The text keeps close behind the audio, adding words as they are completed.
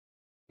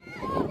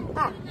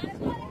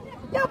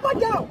Yeah, put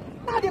down.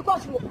 Now the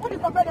cost. What is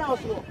the better house?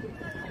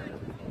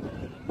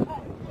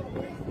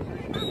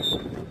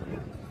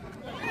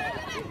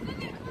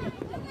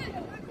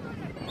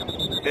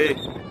 Hey.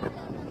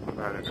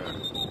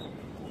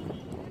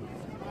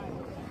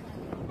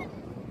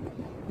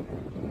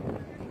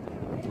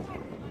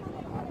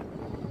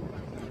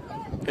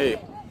 Hey.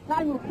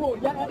 Time will go.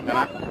 Yeah.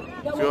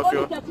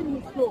 Feel. 30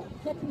 minutes go.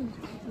 30 minutes.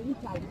 You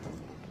time.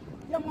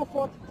 Yeah, more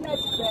 40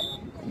 minutes.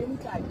 You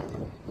time.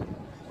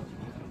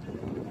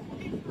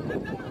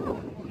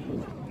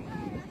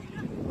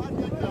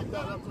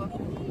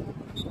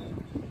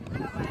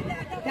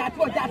 That's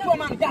what,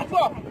 man. That's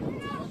what.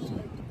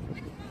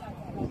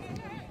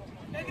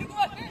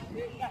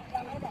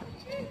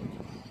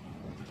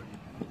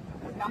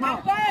 Come on.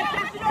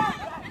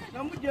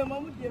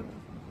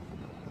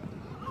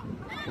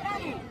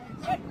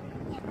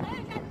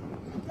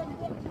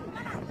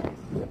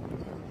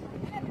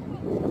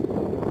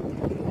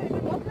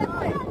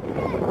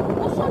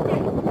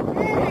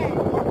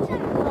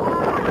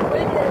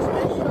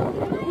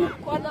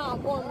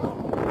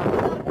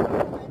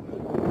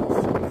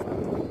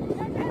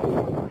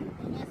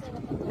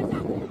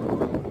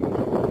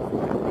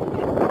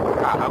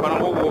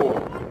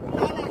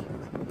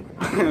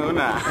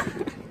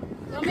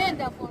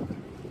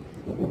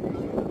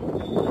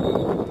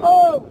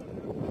 Oh,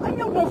 I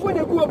don't go for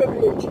the go baby.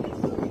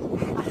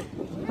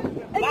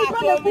 And you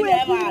go for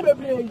the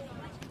baby.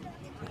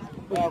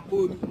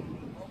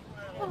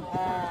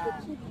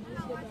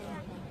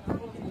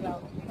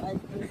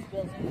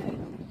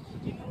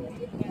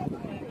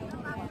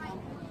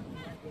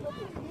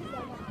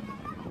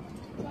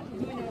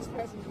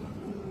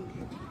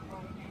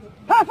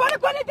 Ha, fare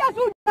quelli da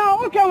su. No,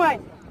 okay, wait.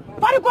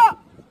 Fare qua.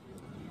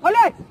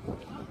 Olè.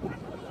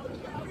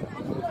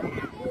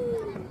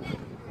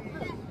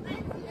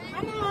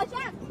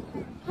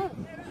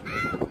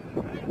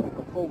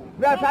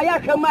 Right, I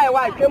come my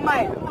wife, come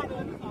my.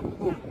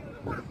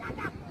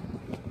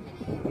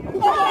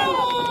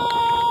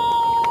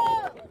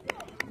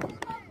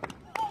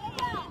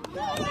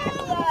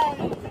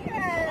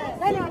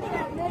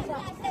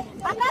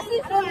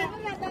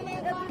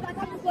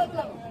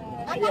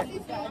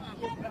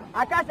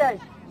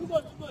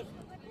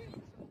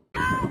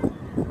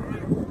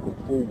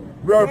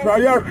 Right,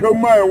 I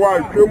come my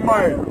wife, come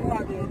my.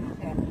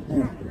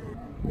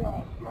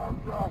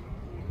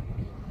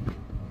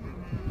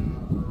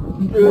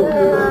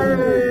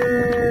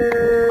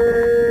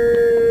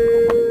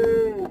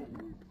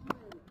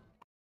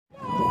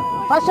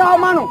 Passou,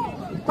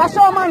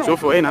 mano.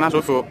 Sofo, ei, Nana,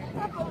 sofo.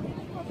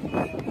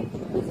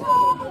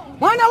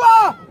 Mano,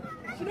 ó.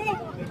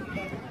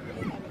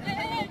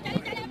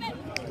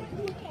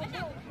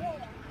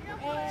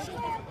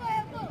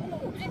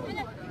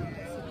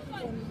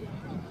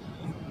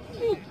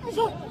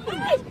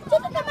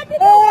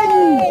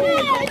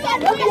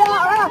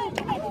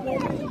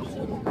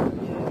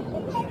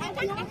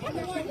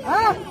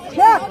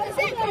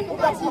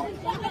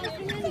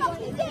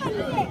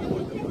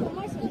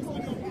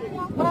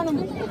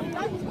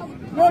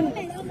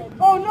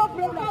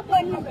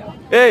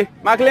 Hey,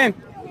 McLean.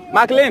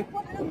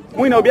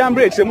 We no be on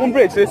break, say moon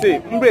break, say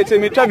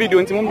me try video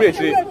into moon break,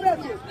 say.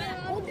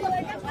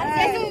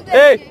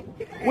 Hey,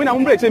 we no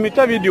moon break, say me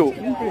try video.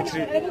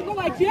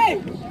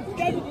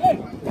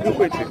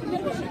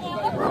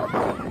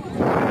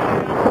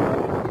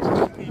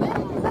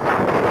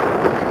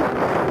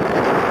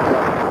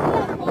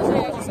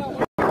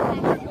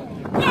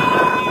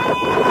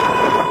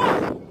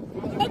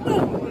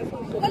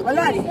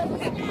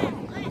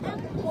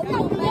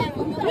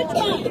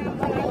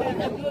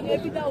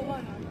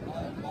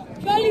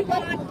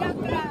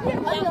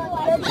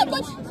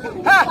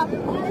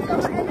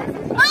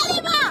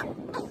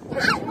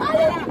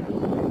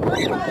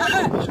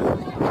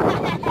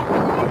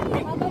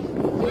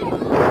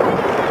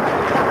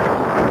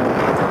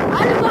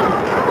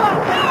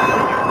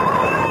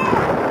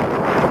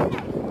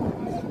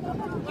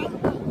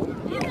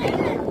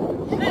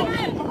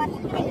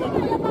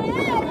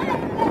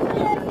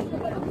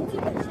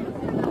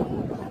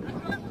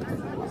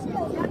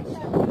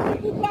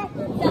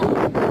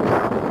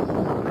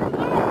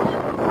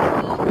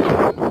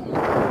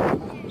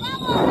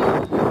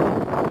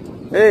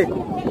 Hey,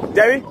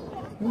 Jerry.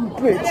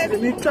 Wait,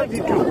 let me try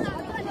video.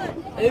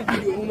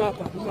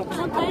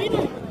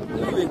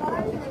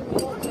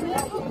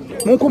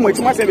 Mon como é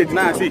que mais é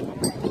na assim?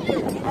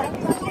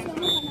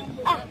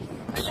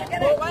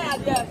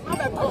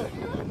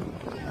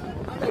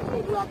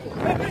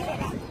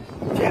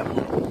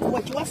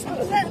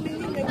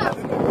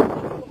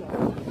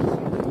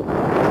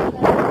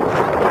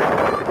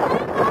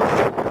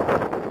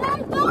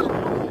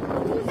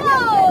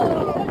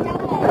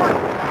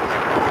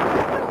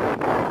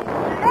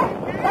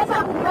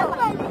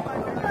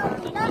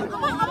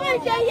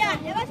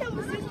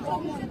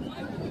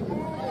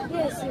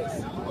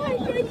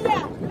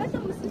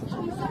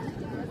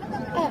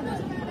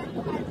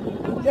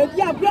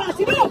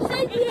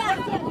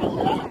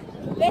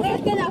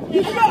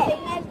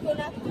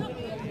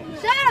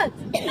 Shut!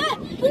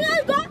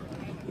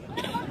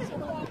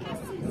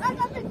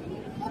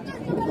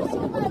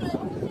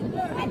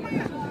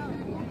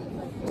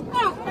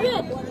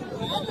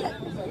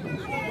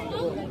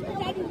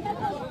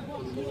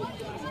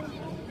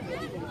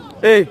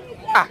 Hey,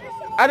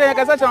 I don't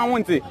know such a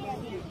one.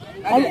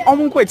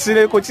 I'm quite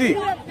silly, Cochi.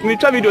 We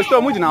try video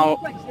so much now.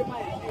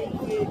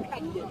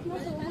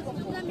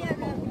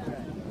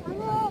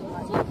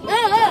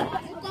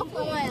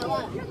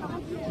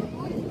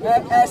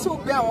 So,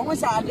 Bell,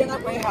 what's our dinner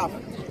by half?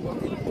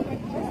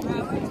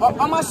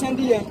 I'm a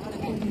Sandy.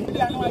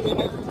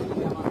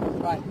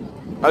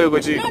 How you go,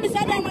 G?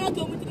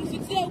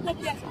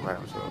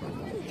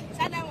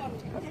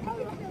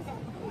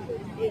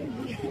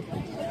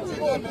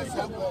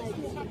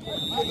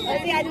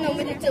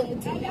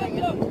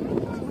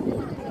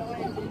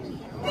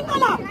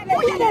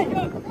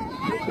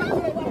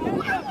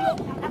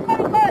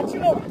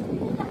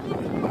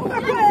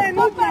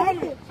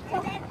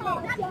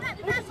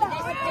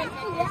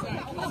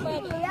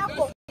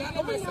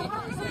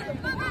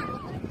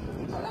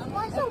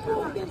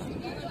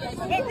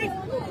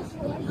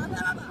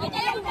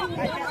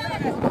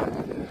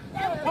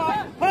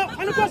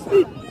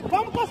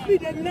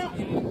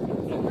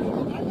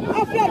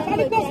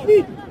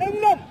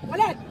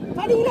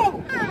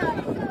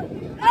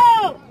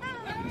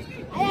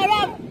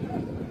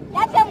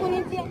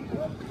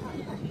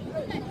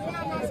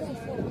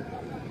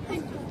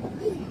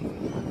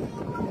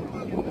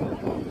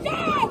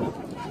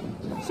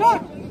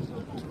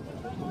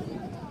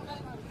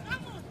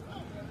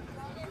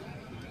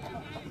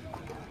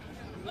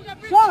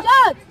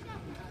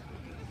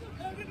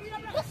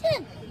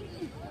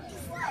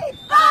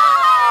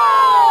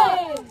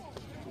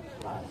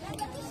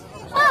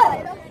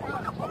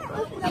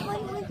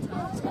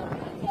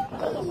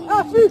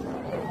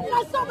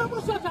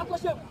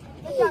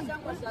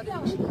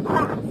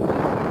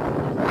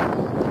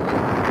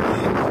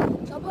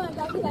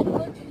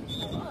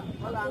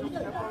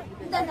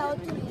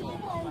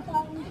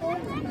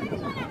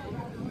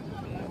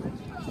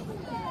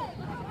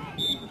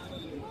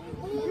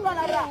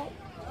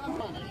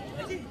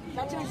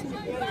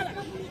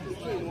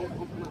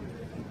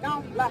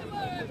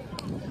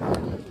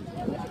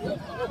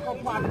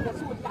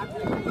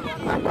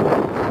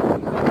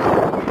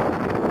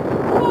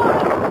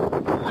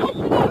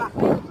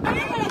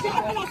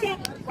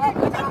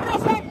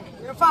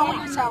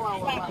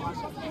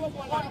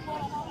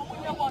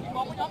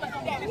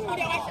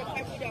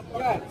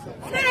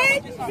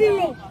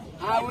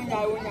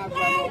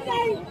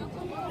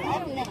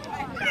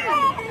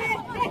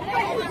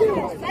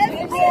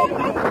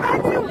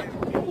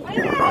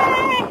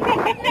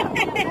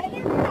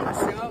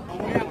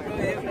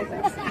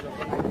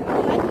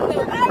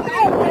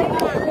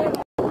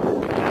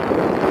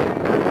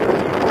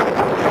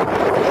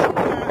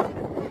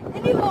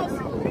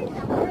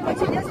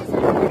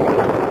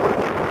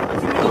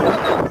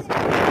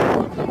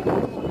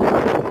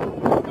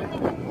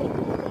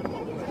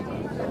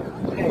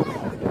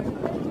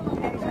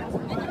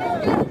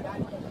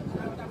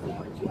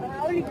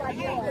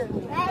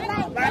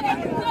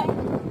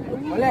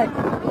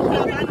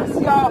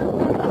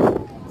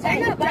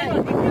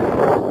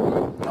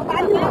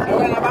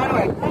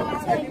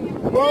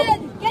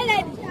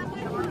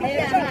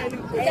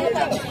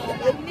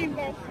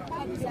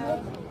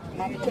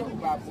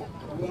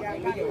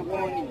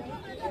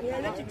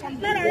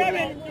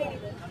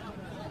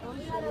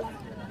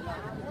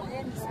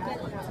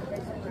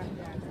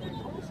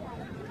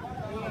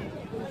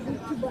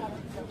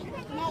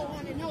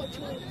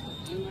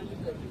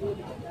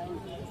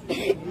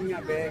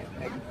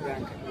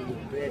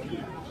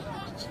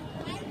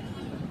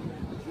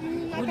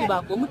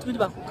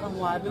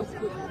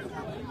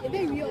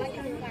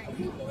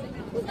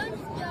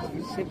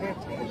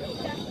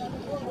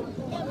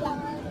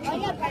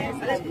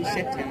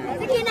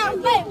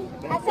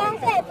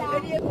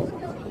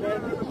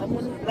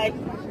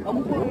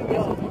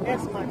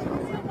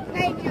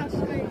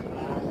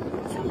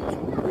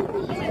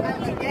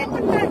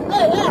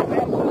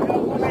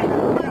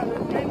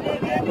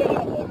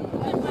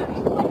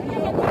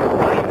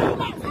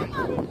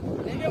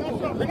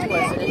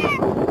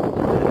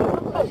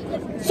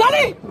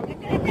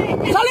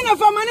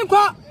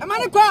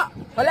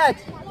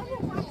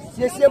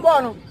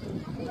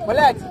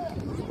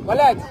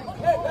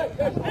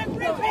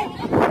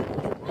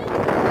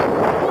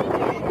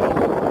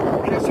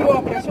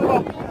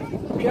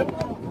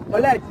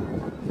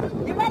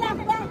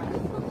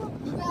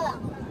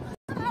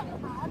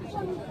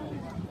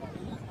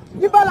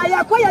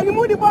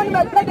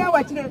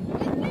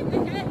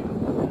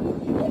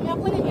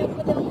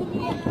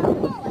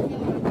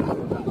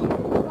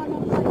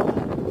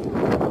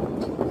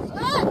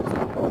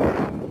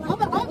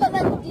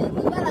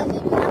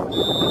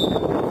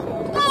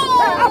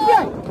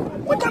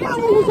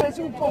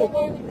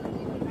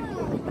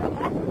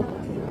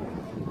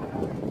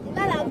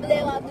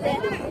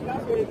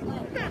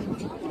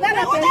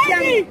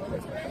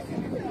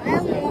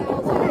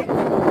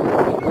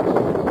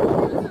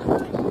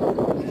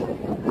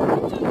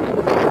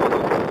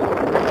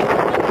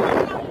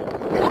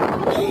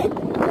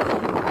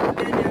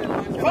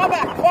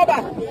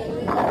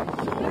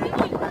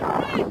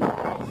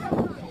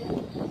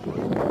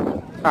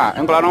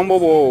 Enggak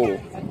bobo.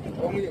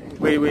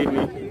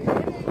 Wait.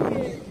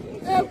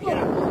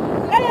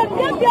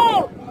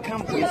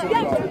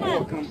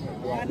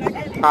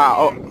 Ah,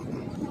 oh.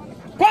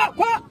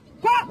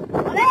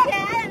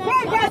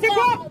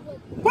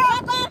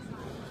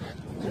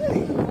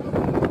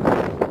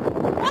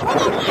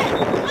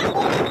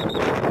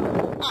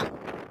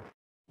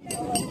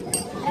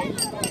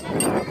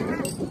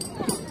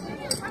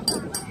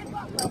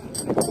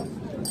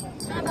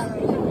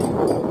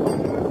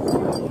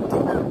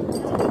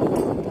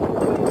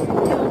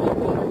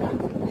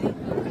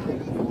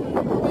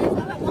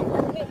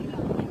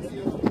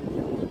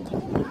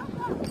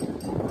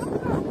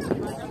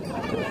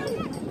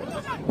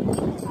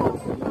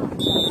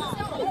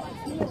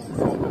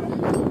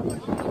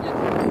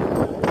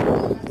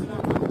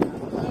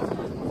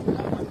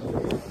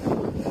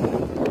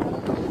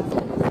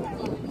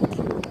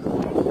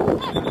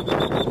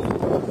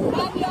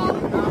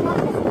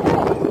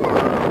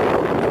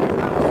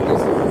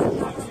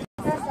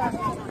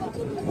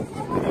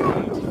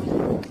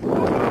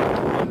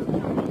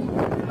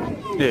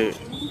 Yeah.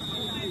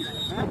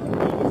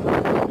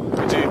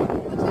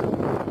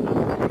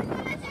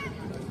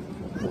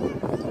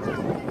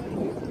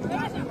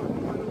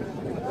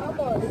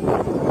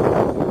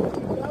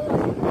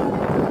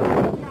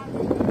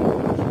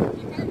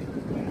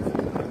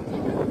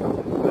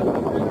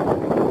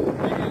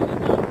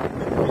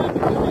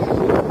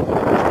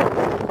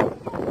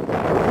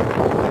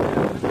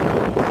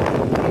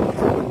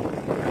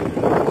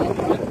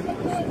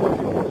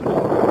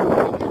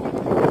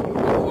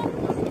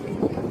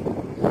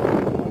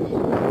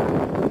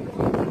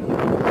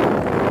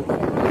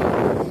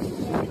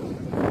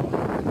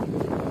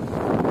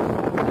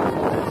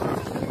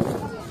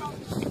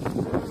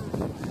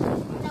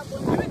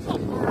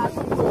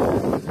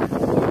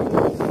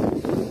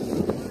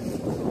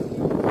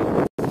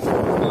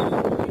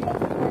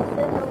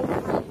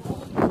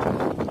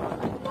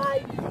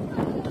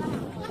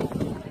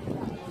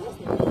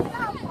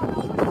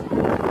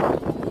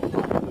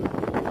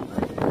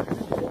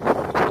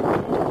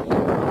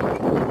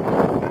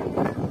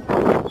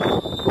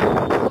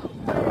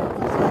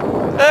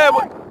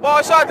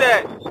 Boy, shot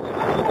that.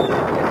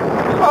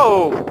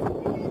 Oh.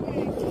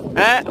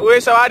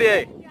 Where's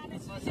somebody?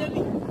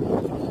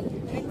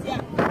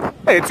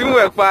 Hey,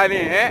 teamwork funny,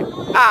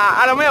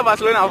 I don't know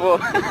Barcelona for.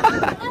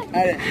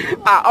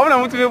 I'm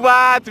not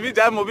to be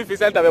that movie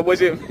center of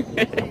him.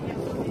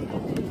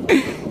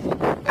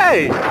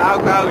 Hey, how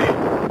can we?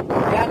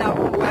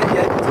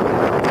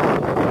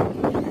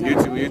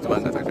 YouTube,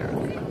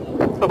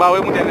 about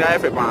women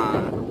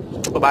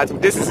about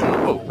this is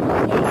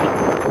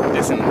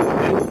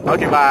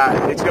okay,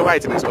 but it's the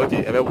whiteness.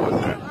 Okay, everyone.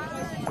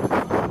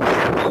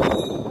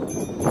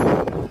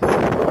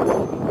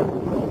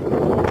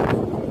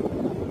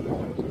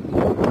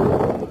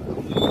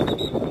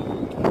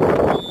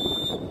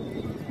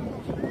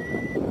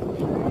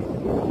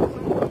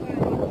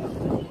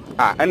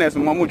 And there's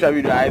more much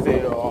video I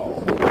say,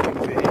 oh,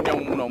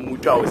 no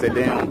much I say,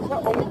 damn.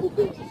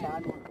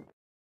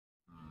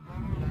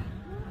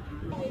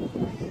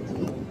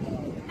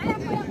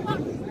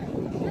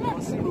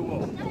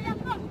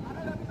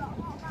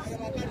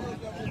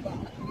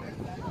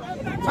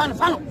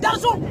 Fan,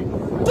 that's all.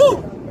 Two.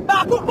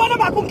 Back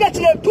get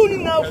you. Two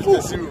now.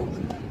 Full.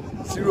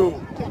 Zero.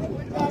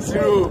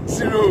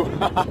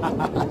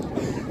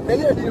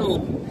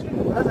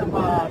 That's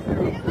about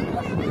zero.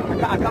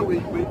 I can't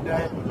wait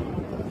there.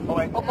 All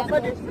right.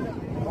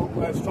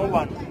 Strong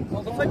one.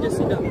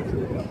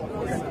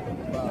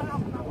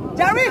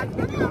 Jerry.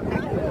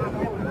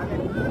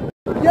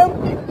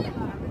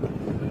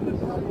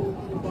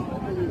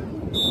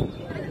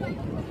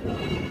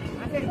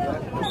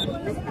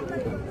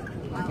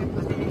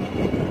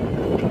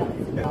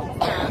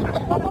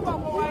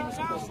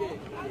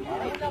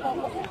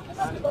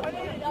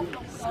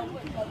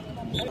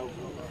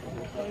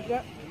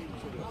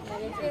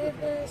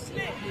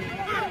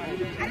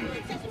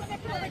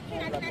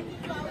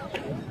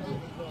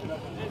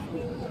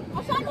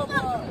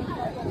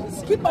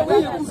 Skip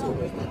away.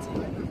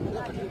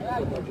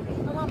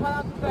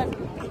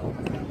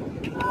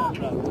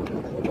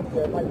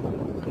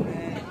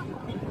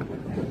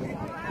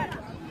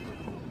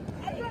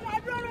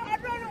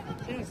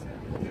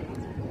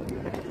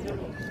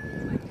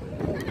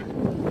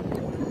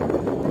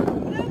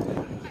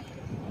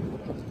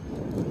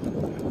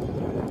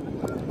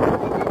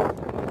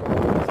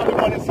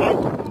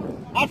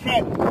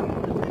 Alfred.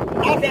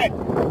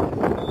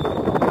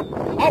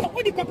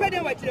 What do you compare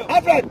them with?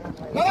 Alfred.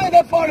 Now I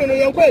get falling on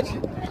your page.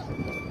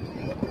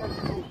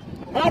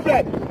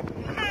 Alfred.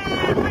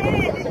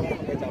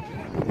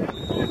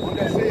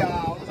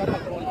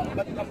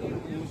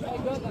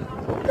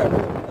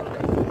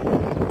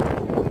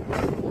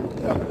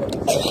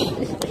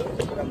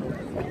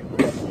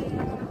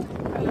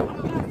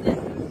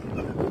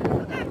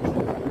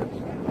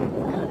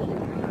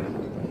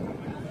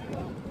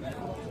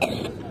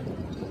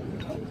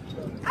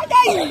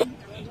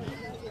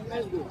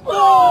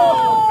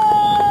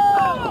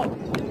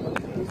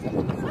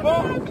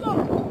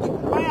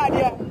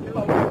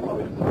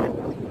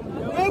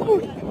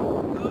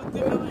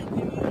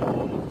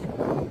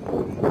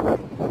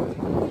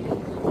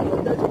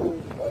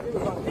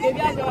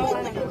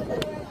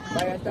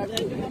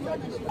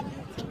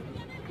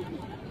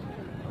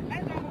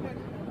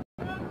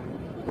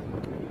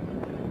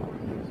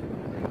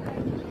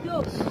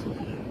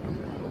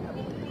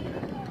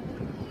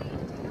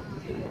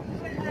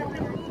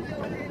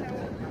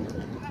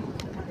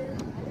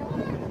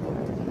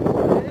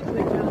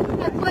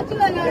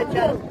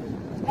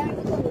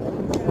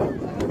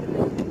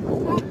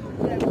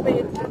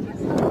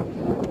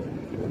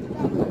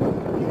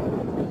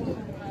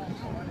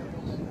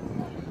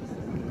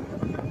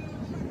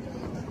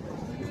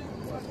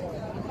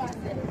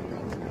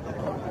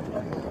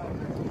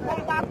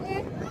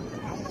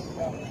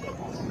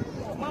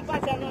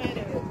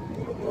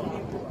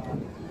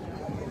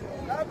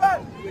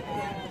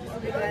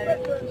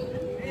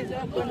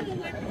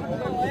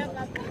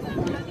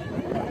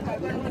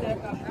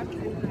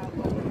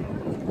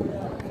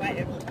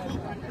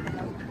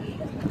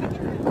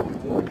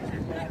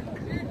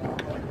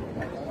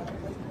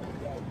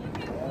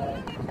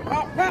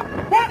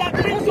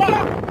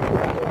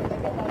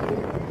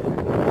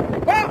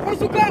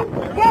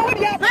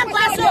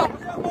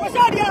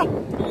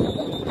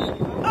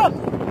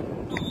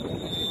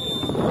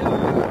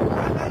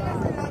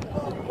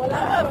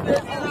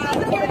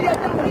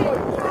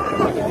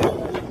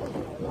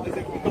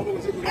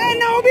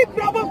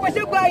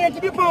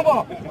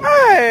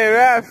 Hey,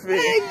 Rafi.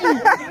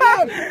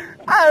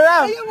 Ah,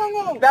 Raf.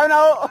 Damn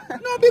now.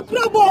 No big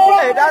trouble.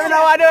 Hey, damn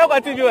now. I don't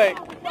continue.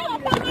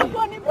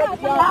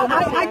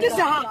 I just